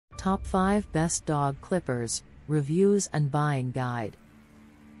Top 5 Best Dog Clippers, Reviews and Buying Guide.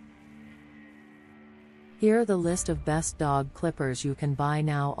 Here the list of best dog clippers you can buy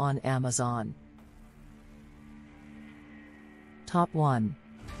now on Amazon. Top 1.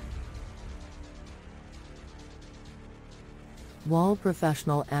 Wahl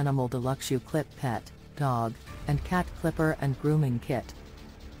Professional Animal Deluxe Clip Pet, Dog, and Cat Clipper and Grooming Kit.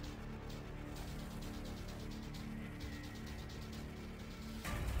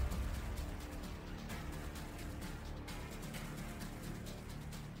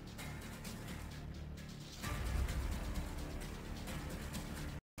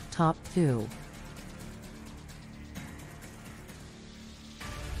 Top 2.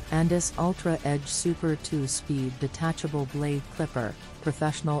 Andis UltraEdge Super 2-Speed Detachable Blade Clipper,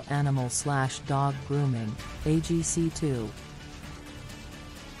 Professional Animal/Dog Grooming, AGC2.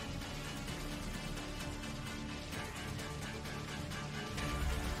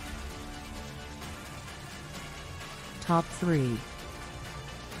 Top 3.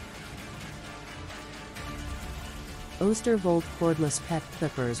 Oster Volt Cordless Pet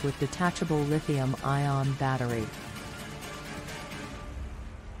Clippers with Detachable Lithium-Ion Battery.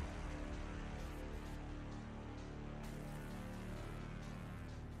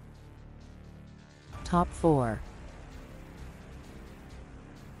 Top 4.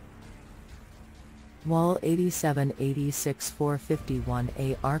 Wahl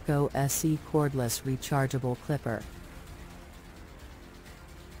 8786-451A ARCO SC Cordless Rechargeable Clipper.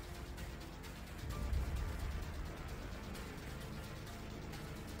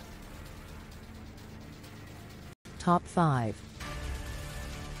 Top 5.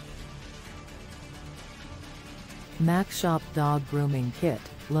 Maxshop Dog Grooming Kit,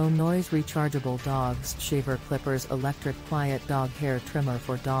 Low Noise Rechargeable Dogs Shaver Clippers Electric Quiet Dog Hair Trimmer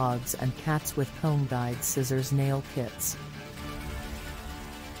for dogs and cats with comb guide scissors nail kits.